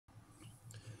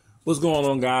What's going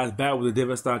on, guys? Back with the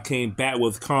Dividend Stock King. Back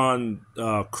with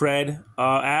Cred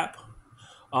app,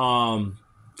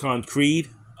 Concrete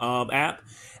app.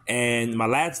 And my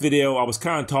last video, I was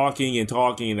kind of talking, and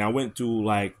I went to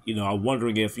I'm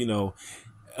wondering if if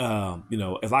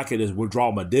I could just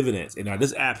withdraw my dividends. And now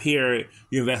this app here,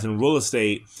 you invest in real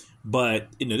estate, but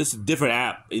this is a different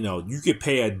app. You could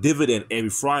pay a dividend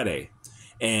every Friday,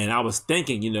 and I was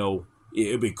thinking,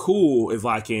 it'd be cool if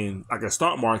I can, like a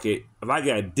stock market, if I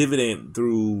get a dividend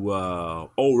through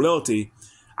old realty,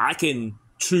 I can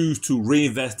choose to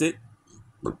reinvest it,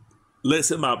 let's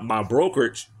say my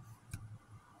brokerage,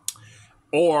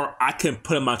 or I can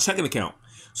put in my checking account.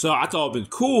 So I thought it'd been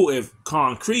cool if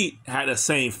Concrete had the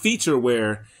same feature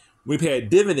where we pay a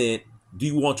dividend. Do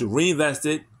you want to reinvest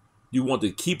it? Do you want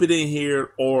to keep it in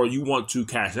here, or you want to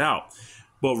cash out?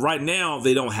 But right now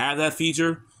they don't have that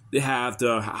feature. They have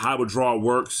how withdrawal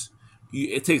works.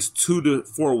 It takes 2 to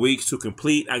 4 weeks to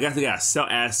complete. I guess they got to sell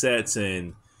assets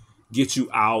and get you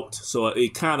out. So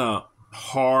it kind of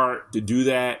hard to do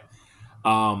that.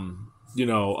 I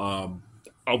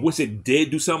wish it did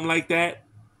do something like that.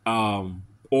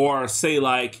 Or say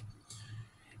like,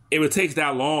 if it takes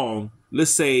that long,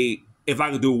 let's say if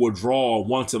I could do a withdrawal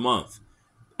once a month,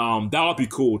 that would be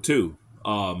cool too.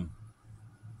 That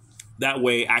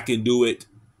way I can do it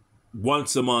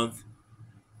once a month,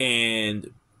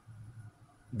 and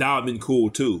that would have been cool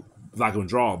too if I can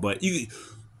withdraw. But I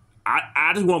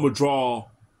just want to withdraw.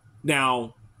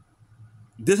 Now,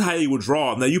 this is how you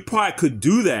withdraw. Now, you probably could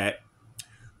do that.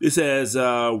 It says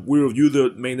we review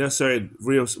the main necessary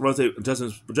real estate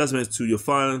adjustments to your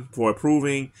fund for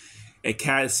approving, and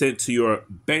cash sent to your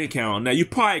bank account. Now, you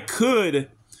probably could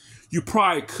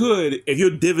if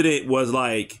your dividend was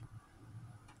like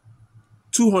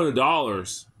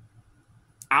 $200.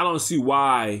 I don't see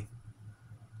why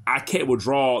I can't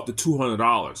withdraw the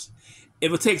 $200.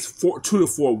 If it takes 2 to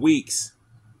 4 weeks,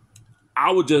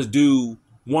 I would just do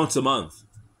once a month.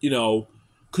 Because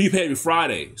you pay every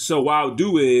Friday. So what I would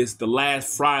do is the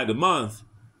last Friday of the month,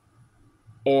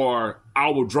 or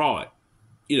I'll withdraw it.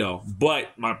 But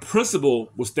my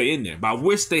principal will stay in there. But I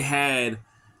wish they had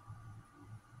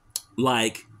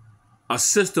like a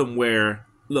system where,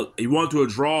 look, if you want to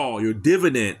withdraw your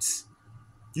dividends,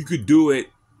 you could do it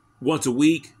once a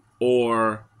week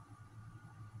or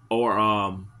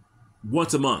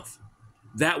once a month.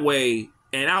 That way,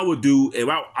 and I would do,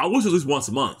 I wish at least once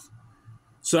a month.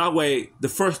 So that way, the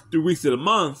first 3 weeks of the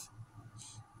month,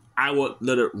 I would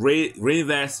let it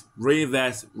reinvest, and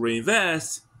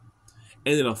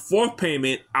then a fourth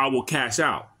payment, I will cash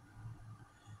out.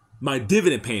 My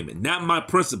dividend payment, not my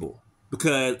principal.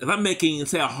 Because if I'm making,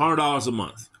 say, $100 a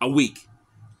month, a week,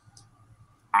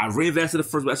 I reinvested the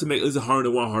first week, that's to make at least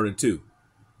 101, 102.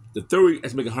 The third week,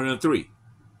 that's to make 103.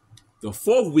 The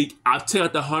fourth week, I'll take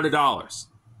out the $100.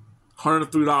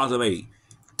 $103 I made.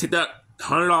 Take that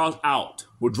 $100 out.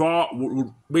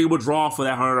 Make a withdrawal for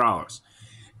that $100.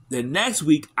 The next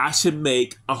week, I should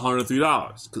make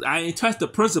 $103. Because I ain't touched the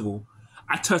principal,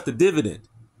 I touched the dividend.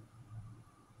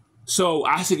 So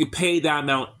I should get paid that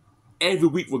amount every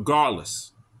week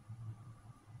regardless.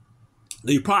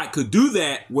 Now, you probably could do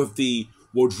that with the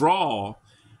withdrawal.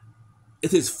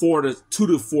 It takes 2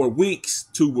 to 4 weeks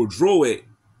to withdraw it.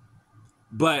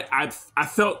 But I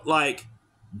felt like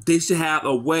they should have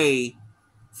a way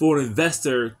for an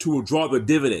investor to withdraw their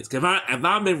dividends. If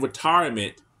I'm in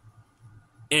retirement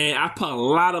and I put a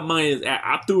lot of money in this app,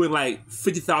 I threw in like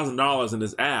 $50,000 in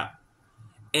this app,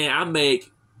 and I make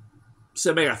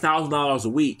 $1,000 a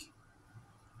week.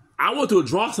 I want to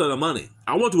withdraw some of the money.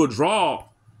 I want to withdraw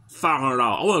 $500.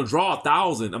 I want to withdraw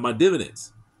 $1,000 of my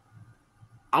dividends.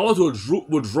 I want to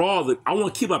withdraw I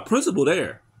want to keep my principal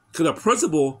there, because the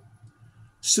principal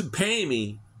should pay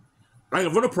me like a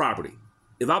rental property.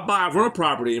 If I buy a rental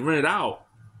property and rent it out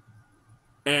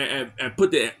and put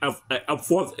the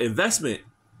upfront investment,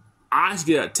 I should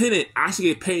get a tenant. I should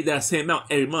get paid that same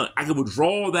amount every month. I can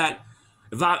withdraw that.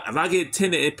 If I get a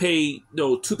tenant and pay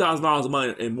 $2,000 a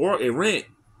month in rent,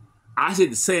 I should get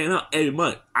the same amount every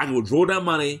month. I can withdraw that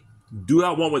money, do what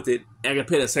I want with it, and I can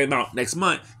pay the same amount next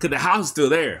month because the house is still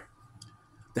there.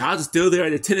 The house is still there,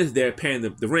 and the tenant's there paying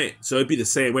the rent. So it'd be the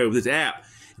same way with this app.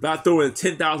 If I throw in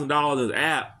 $10,000 in the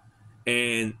app,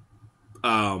 and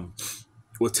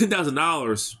with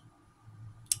 $10,000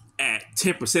 at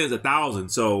 10% is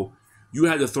 $1,000, so you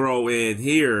had to throw in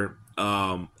here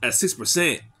at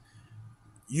 6%.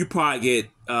 You probably get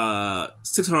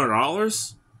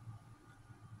 $600.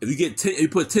 If you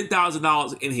put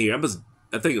 $10,000 in here,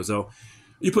 I think so.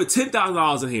 You put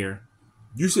 $10,000 in here,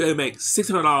 you should make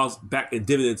 $600 back in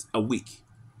dividends a week.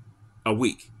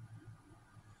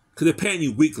 Because they're paying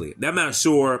you weekly. Now, I'm not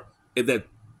sure if that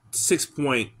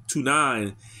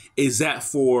 6.29, is that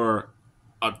for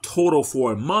a total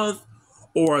for a month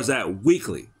or is that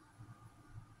weekly?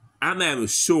 I'm not even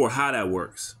sure how that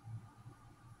works.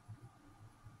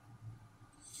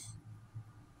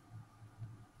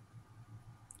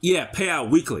 Yeah, pay out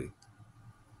weekly.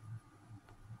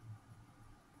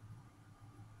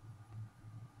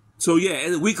 So yeah,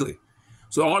 it's weekly.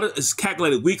 So all this is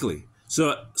calculated weekly.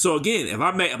 So again, if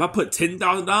I put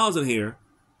 $10,000 in here,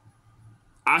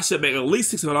 I should make at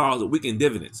least $600 a week in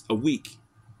dividends a week,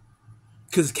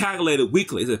 because it's calculated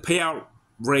weekly. It's a payout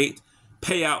rate,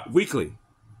 payout weekly.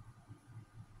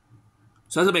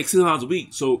 So I should make $600 a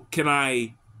week. So can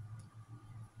I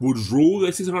withdraw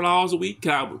that $600 a week?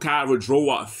 Can I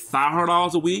withdraw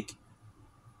 $500 a week?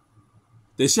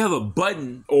 They should have a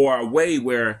button or a way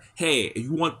where, hey, if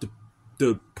you want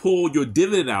to pull your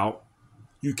dividend out,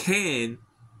 you can.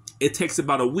 It takes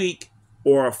about a week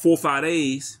or 4 or 5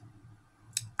 days.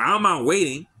 I don't mind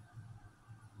waiting,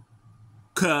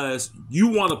 because you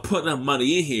want to put enough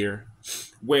money in here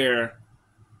where,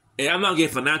 and I'm not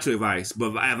getting financial advice,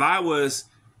 but if I was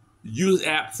use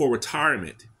app for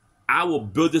retirement, I will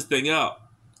build this thing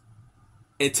up.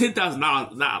 And $10,000 is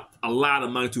not a lot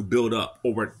of money to build up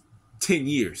over 10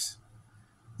 years.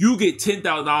 You get $10,000,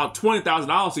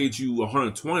 $20,000 to get you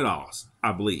 $120,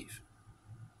 I believe.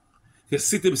 Because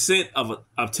 60%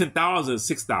 of 10,000 is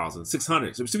 $6,000,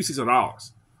 $600, so it should be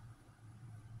 $600.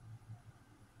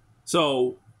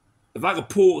 So if I could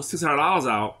pull $600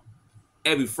 out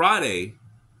every Friday,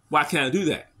 why can't I do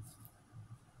that?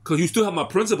 Because you still have my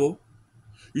principal.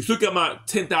 You still get my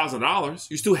 $10,000.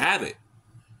 You still have it.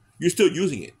 You're still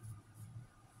using it.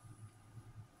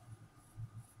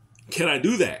 Can I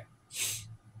do that?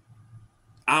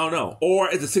 I don't know. Or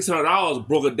is the $600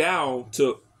 broken down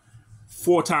to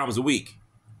 4 times a week,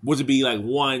 which would be like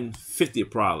 $150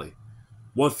 probably.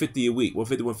 $150 a week.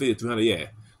 $150, $300, yeah.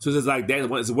 So it's like that.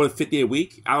 Is it $150 a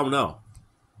week? I don't know.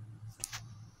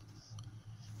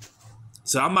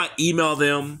 So I might email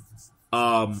them.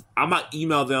 And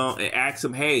ask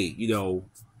them, hey,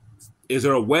 is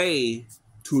there a way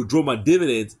to withdraw my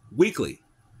dividends weekly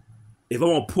if I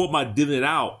want to pull my dividend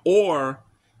out, or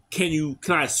can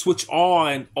I switch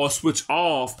on or switch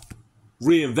off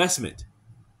reinvestment?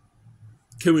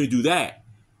 Can we do that?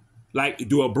 Like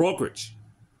do a brokerage?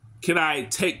 Can I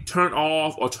turn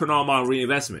off or turn on my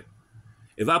reinvestment?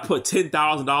 If I put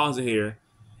 $10,000 in here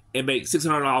and make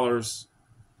 $600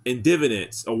 in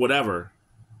dividends or whatever,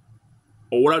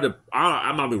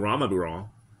 I might be wrong.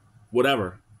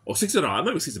 Whatever. Or $600,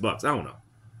 maybe $60. I don't know.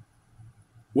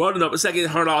 Well, no, it's like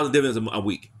 $100 in dividends a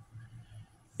week.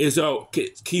 And so, can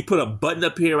you put a button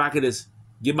up here where I can just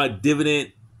get my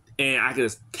dividend and I can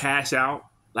just cash out?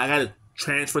 Like I just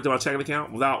transfer it to my checking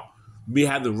account without me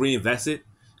having to reinvest it?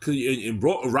 Because in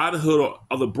Robinhood or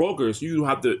other brokers, you don't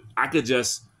have to. I could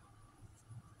just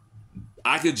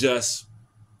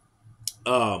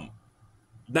not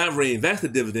reinvest the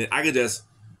dividend. I could just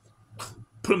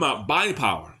put my buying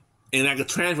power, and I could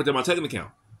transfer it to my checking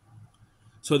account.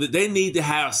 So that they need to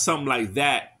have something like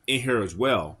that in here as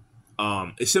well.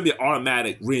 It should be an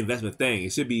automatic reinvestment thing.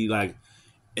 It should be like,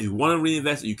 if you want to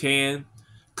reinvest it, you can.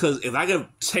 Because if I can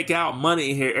take out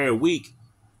money in here every week,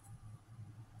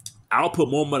 I'll put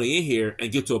more money in here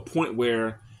and get to a point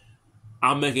where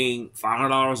I'm making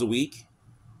 $500 a week,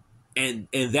 and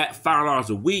that $500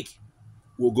 a week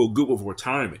will go good with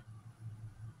retirement,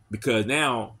 because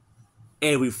now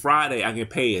every Friday I can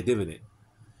pay a dividend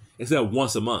instead of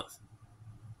once a month.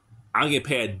 I can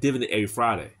pay a dividend every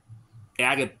Friday,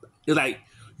 and it's like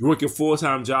you work your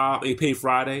full-time job and you pay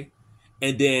Friday,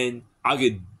 and then I'll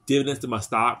get dividends to my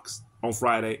stocks on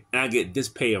Friday, and I get this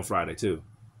pay on Friday too.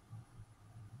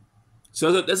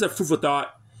 So that's a food for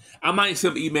thought. I might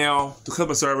send an email to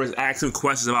customer service, ask them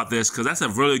questions about this, because that's a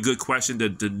really good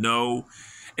question to know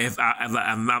if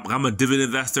I'm a dividend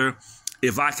investor,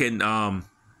 if I can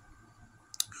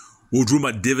withdraw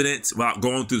my dividends without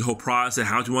going through the whole process.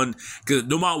 How much you want? Because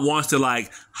nobody wants to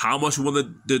how much you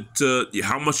want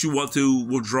how much you want to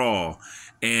withdraw,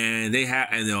 and they have.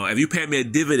 And if you pay me a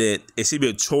dividend, it should be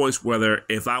a choice whether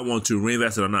if I want to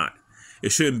reinvest it or not.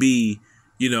 It shouldn't be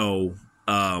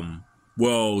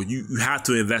well, you have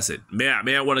to invest it. May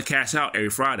I want to cash out every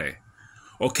Friday,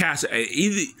 or cash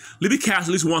either let me cash at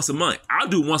least once a month. I'll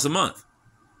do once a month.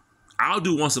 I'll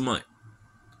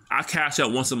cash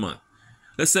out once a month.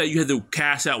 Let's say you have to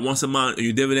cash out once a month on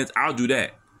your dividends. I'll do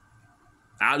that.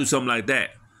 I'll do something like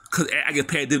that, because I get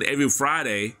paid dividend every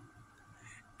Friday,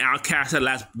 and I'll cash out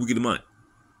last week of the month,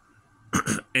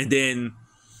 and then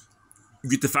you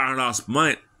get the $500 a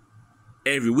month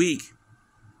every week.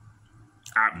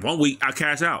 1 week I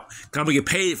cash out. I'm gonna get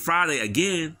paid Friday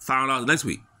again, $500 next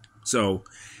week. So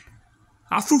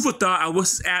I food for thought. I wish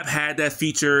this app had that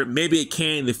feature. Maybe it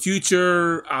can in the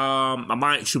future. I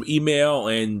might shoot an email,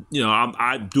 and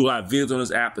I do a lot of videos on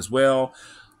this app as well.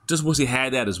 Just wish it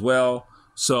had that as well.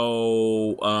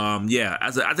 So yeah,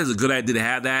 I think it's a good idea to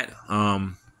have that.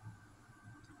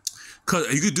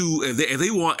 Cause you could do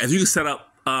if you could set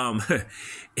up.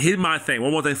 Here's my thing.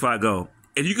 One more thing before I go.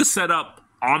 If you could set up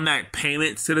automatic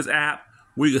payments to this app,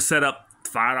 where you could set up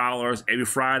 $5 every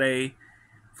Friday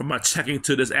from my checking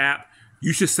to this app,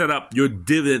 you should set up your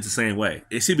dividends the same way.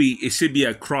 It should be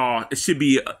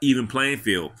an even playing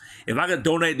field. If I could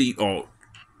donate or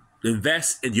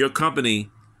invest in your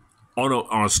company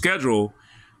on a schedule,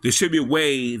 there should be a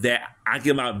way that I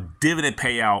get my dividend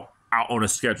payout out on a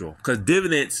schedule. Because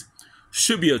dividends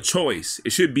should be a choice.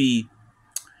 It should be,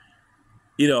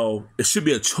 it should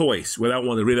be a choice whether I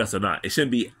want to reinvest or not. It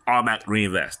shouldn't be automatic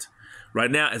reinvest. Right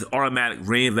now, it's automatic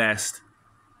reinvest.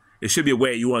 It should be a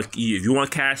way if you want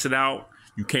to cash it out,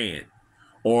 you can.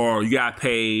 Or you gotta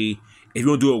pay, if you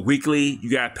want to do it weekly,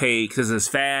 you gotta pay because it's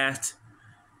fast.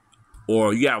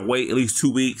 Or you gotta wait at least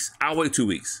 2 weeks. I'll wait 2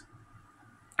 weeks.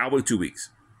 I'll wait 2 weeks.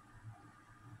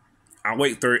 I'll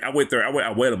wait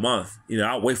a month.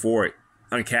 I'll wait for it.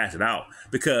 I can cash it out.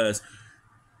 Because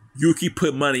you keep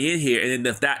putting money in here, and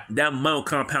then if that money will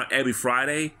compound every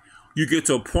Friday, you get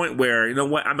to a point where, you know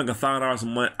what, I'm making $5 a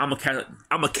month. I'm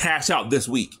gonna cash out this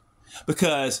week.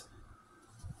 Because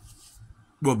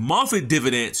with monthly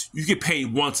dividends, you get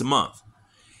paid once a month.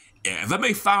 And if I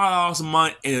make $5 a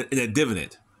month in a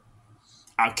dividend,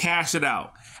 I'll cash it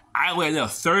out. I wait another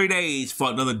 30 days for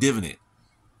another dividend,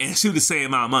 and shoot the same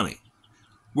amount of money.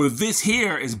 With this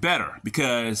here is better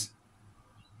because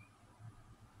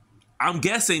I'm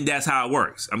guessing that's how it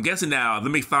works. I'm guessing now if I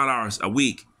make $5 a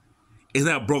week, it's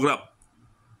not broken up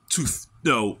it's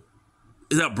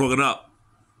not broken up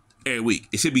every week.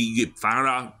 It should be you get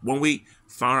 $500 1 week,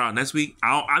 $500 next week.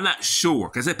 I'm not sure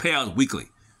because they pay out weekly.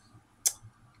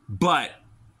 But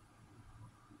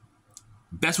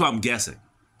that's what I'm guessing.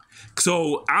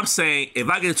 So I'm saying if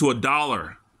I get to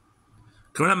 $1,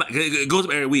 it goes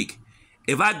up every week.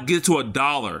 If I get to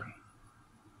 $1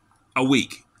 a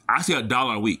week, I see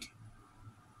 $1 a week.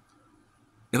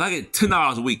 If I get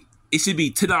 $10 a week, it should be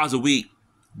 $10 a week,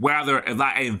 whether if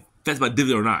I invest my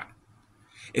dividend or not.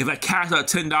 If I cash out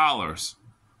 $10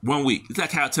 1 week, if I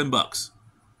cash out $10,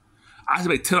 I should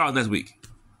make $10 next week.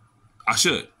 I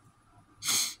should.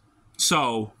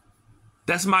 So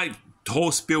that's my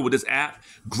whole spiel with this app.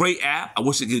 Great app. I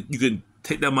wish you could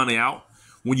take that money out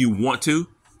when you want to.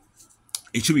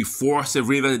 It should be forced to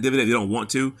reinvest the dividend if you don't want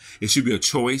to. It should be a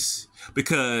choice.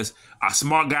 Because a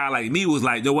smart guy like me was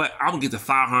like, you know what? I'm going to get to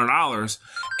 $500.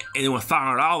 And then with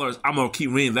 $500, I'm going to keep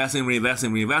reinvesting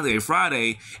every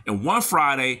Friday. And one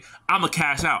Friday, I'm going to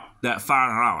cash out that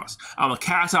 $500. I'm going to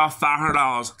cash out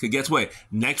 $500. Because guess what?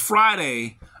 Next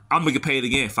Friday, I'm going to get paid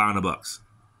again $500.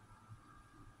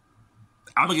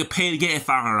 I'm going to get paid again at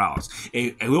 $500.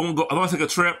 And we're going to go, I'm going to take a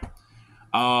trip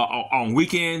on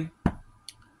weekend.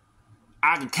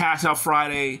 I can cash out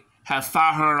Friday, have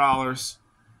 $500,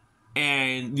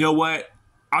 and you know what?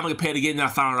 I'm gonna pay it again now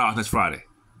 $500 next Friday.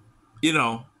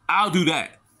 I'll do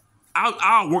that.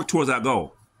 I'll work towards that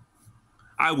goal.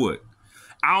 I would.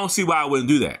 I don't see why I wouldn't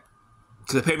do that.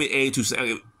 Because they pay me 82 cents.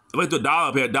 If I do $1,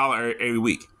 I pay $1 every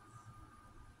week.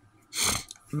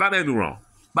 Not anything wrong.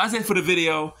 But that's it for the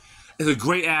video. It's a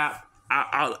great app.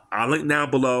 I'll link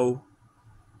down below,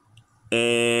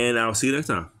 and I'll see you next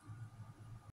time.